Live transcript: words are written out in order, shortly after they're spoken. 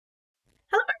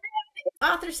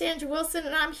Author Sandra Wilson,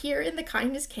 and I'm here in the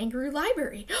Kindness Kangaroo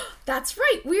Library. That's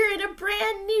right, we're in a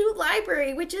brand new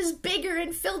library, which is bigger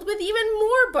and filled with even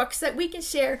more books that we can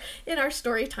share in our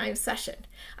story time session.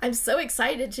 I'm so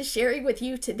excited to share with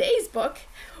you today's book,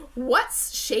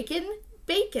 What's Shakin,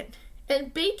 Bakon?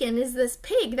 And Bakon is this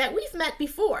pig that we've met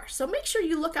before, so make sure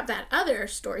you look up that other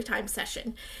storytime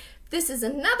session. This is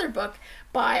another book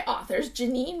by authors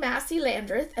Janine Massey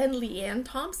Landreth and Leanne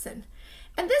Thompson.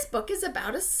 And this book is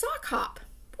about a sock hop.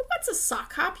 But what's a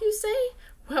sock hop, you say?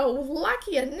 Well,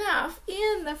 lucky enough,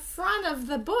 in the front of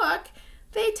the book,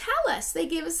 they tell us, they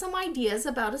give us some ideas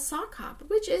about a sock hop,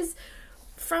 which is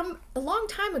from a long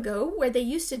time ago where they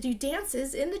used to do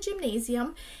dances in the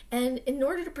gymnasium, and in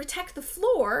order to protect the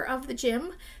floor of the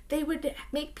gym, they would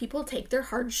make people take their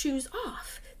hard shoes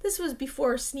off. This was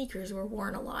before sneakers were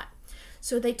worn a lot.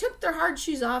 So they took their hard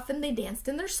shoes off and they danced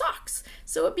in their socks.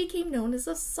 So it became known as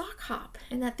a sock hop.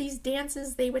 And at these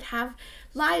dances, they would have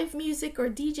live music or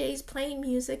DJs playing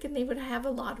music, and they would have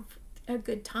a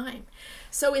good time.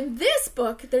 So in this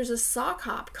book, there's a sock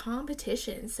hop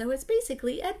competition. So it's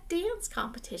basically a dance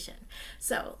competition.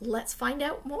 So let's find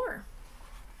out more.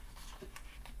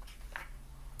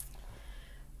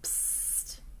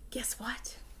 Psst, guess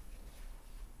what?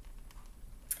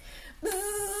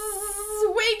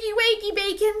 Wakey, wakey,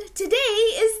 Bacon. Today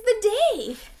is the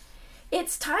day.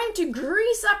 It's time to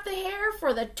grease up the hair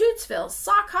for the Tootsville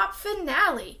Sock Hop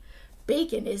finale.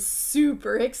 Bacon is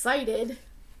super excited.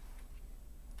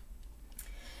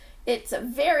 It's a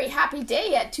very happy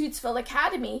day at Tootsville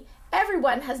Academy.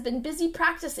 Everyone has been busy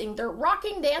practicing their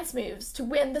rocking dance moves to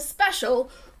win the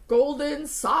special Golden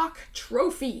Sock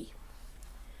Trophy.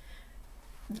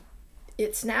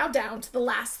 It's now down to the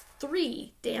last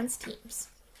 3 dance teams.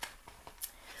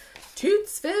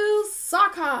 Tootsville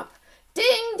Sock Hop.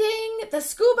 Ding, ding, the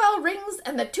school bell rings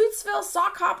and the Tootsville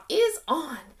Sock Hop is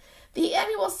on. The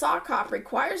annual Sock Hop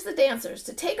requires the dancers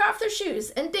to take off their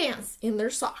shoes and dance in their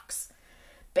socks.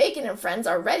 Bacon and friends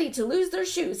are ready to lose their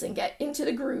shoes and get into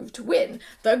the groove to win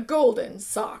the Golden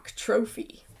Sock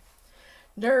Trophy.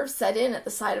 Nerves set in at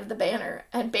the side of the banner,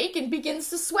 and Bacon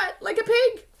begins to sweat like a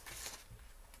pig.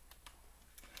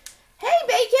 Hey,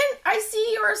 Bacon, I see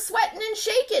you're sweating and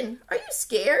shaking. Are you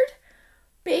scared?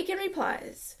 Bacon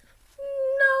replies,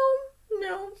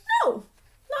 No,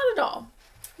 not at all.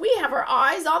 We have our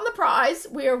eyes on the prize.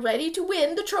 We are ready to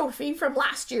win the trophy from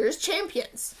last year's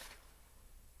champions.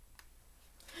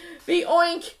 The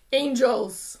Oink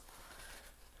Angels.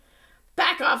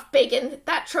 Back off, Bacon.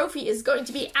 That trophy is going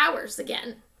to be ours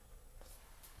again.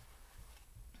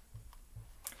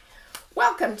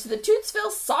 Welcome to the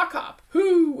Tootsville Sock Hop.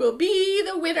 Who will be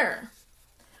the winner?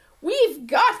 We've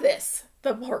got this,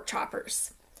 the Pork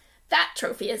Choppers. That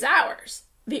trophy is ours,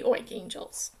 the Oink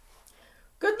Angels.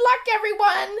 Good luck,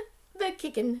 everyone, the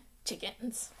Kickin'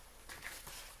 Chickens.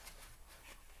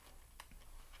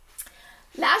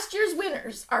 Last year's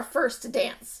winners are first to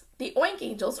dance. The Oink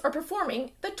Angels are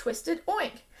performing the Twisted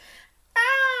Oink.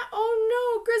 Ah, oh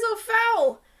no, Grizzle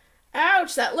fell.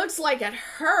 Ouch, that looks like it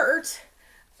hurt.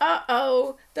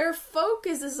 Uh-oh, their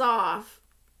focus is off.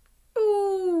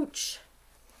 Ouch.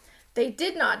 They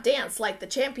did not dance like the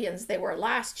champions they were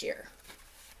last year.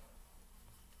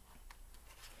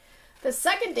 The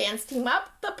second dance team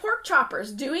up, the Pork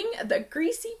Choppers, doing the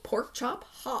Greasy Pork Chop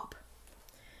Hop.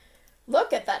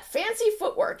 Look at that fancy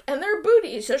footwork, and their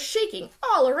booties are shaking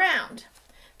all around.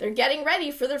 They're getting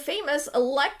ready for their famous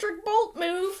electric bolt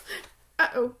move.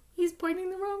 Uh-oh, he's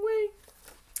pointing the wrong way.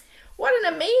 What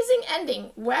an amazing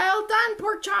ending. Well done,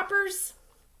 Pork Choppers.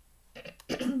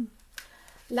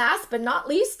 Last but not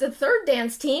least, the third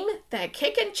dance team, the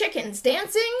Kickin' Chickens,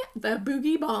 dancing the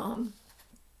Boogie Bomb.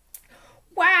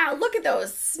 Wow, look at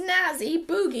those snazzy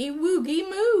boogie-woogie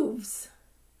moves.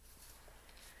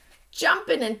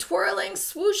 Jumping and twirling,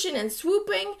 swooshing and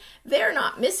swooping, they're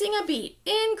not missing a beat.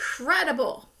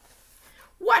 Incredible.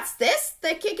 What's this?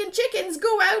 The Kickin' Chickens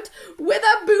go out with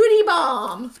a booty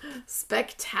bomb.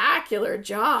 Spectacular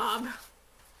job.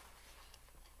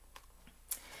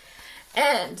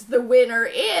 And the winner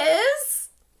is,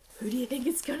 who do you think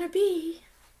it's gonna be?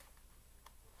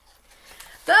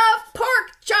 The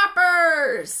Pork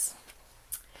Choppers.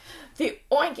 The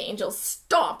Oink Angels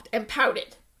stomped and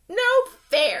pouted. No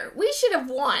fair. We should have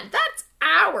won. That's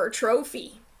our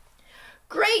trophy.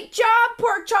 Great job,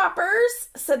 Pork Choppers,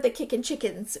 said the Kickin'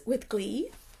 Chickens with glee.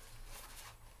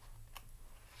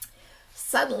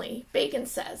 Suddenly, Bacon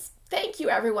says, thank you,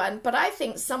 everyone, but I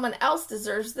think someone else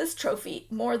deserves this trophy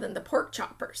more than the Pork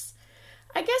Choppers.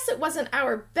 I guess it wasn't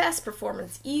our best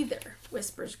performance either,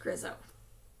 whispers Grizzo.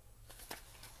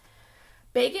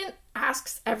 Bacon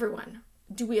asks everyone,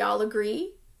 do we all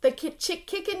agree? The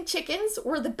Kickin' Chickens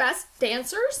were the best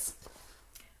dancers?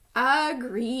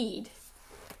 Agreed.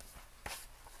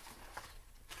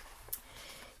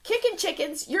 Kickin'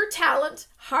 Chickens, your talent,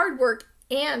 hard work,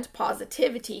 and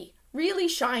positivity really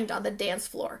shined on the dance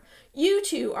floor. You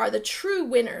two are the true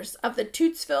winners of the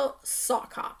Tootsville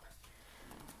Sock Hop.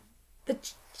 The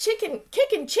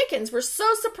Kickin' Chickens were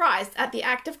so surprised at the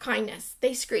act of kindness.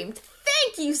 They screamed,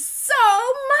 "Thank you so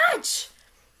much!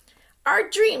 Our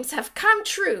dreams have come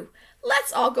true.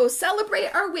 Let's all go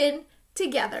celebrate our win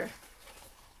together."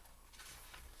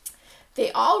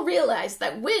 They all realized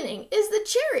that winning is the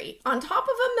cherry on top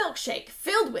of a milkshake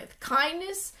filled with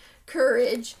kindness,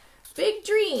 courage, big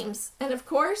dreams, and of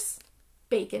course,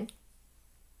 bacon.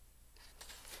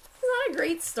 Isn't that a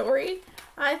great story?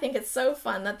 I think it's so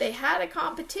fun that they had a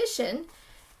competition,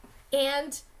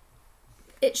 and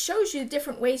it shows you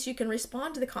different ways you can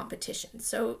respond to the competition.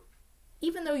 So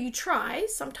even though you try,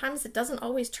 sometimes it doesn't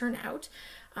always turn out.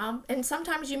 And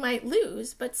sometimes you might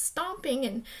lose, but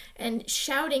stomping and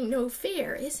shouting no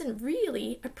fair isn't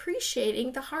really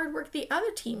appreciating the hard work the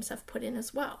other teams have put in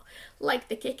as well. Like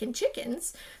the Kickin'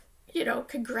 Chickens,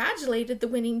 congratulated the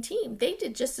winning team. They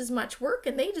did just as much work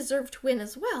and they deserve to win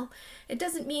as well. It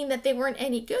doesn't mean that they weren't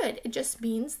any good. It just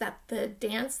means that the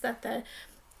dance that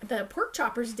the pork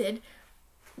choppers did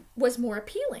was more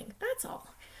appealing. That's all.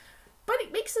 But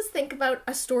it makes us think about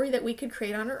a story that we could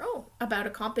create on our own, about a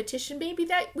competition maybe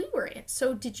that we were in.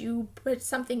 So did you put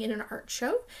something in an art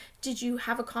show? Did you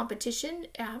have a competition,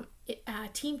 a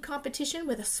team competition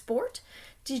with a sport?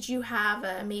 Did you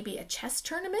have maybe a chess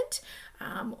tournament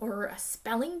or a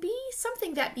spelling bee?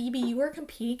 Something that maybe you were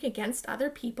competing against other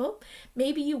people.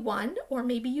 Maybe you won or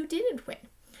maybe you didn't win.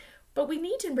 But we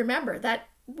need to remember that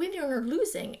winning or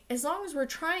losing, as long as we're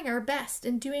trying our best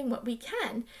and doing what we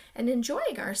can and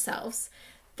enjoying ourselves,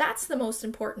 that's the most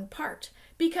important part.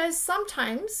 Because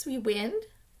sometimes we win,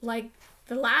 like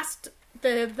the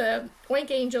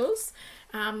Oink Angels,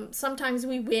 sometimes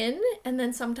we win and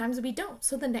then sometimes we don't.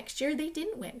 So the next year they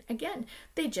didn't win. Again,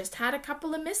 they just had a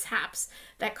couple of mishaps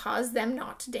that caused them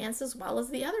not to dance as well as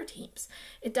the other teams.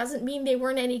 It doesn't mean they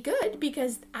weren't any good,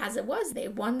 because as it was, they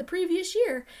won the previous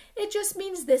year. It just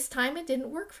means this time it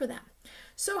didn't work for them.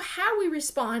 So how we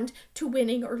respond to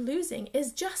winning or losing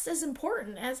is just as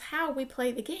important as how we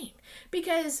play the game,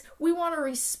 because we want to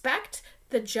respect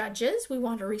the judges, we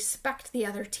want to respect the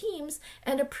other teams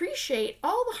and appreciate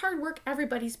all the hard work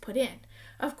everybody's put in.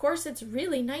 Of course, it's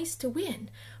really nice to win,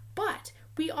 but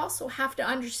we also have to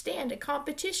understand a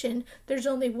competition, there's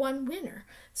only one winner,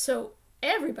 so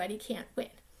everybody can't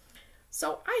win.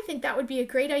 So I think that would be a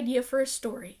great idea for a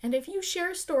story, and if you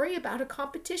share a story about a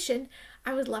competition,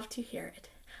 I would love to hear it.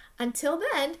 Until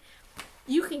then,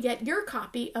 you can get your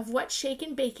copy of What's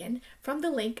Shakin' Bacon from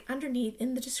the link underneath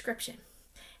in the description.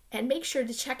 And make sure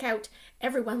to check out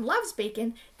Everyone Loves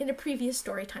Bacon in a previous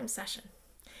Storytime session.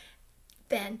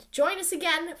 Then join us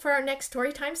again for our next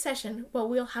Storytime session, where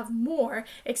we'll have more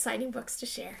exciting books to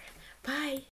share. Bye!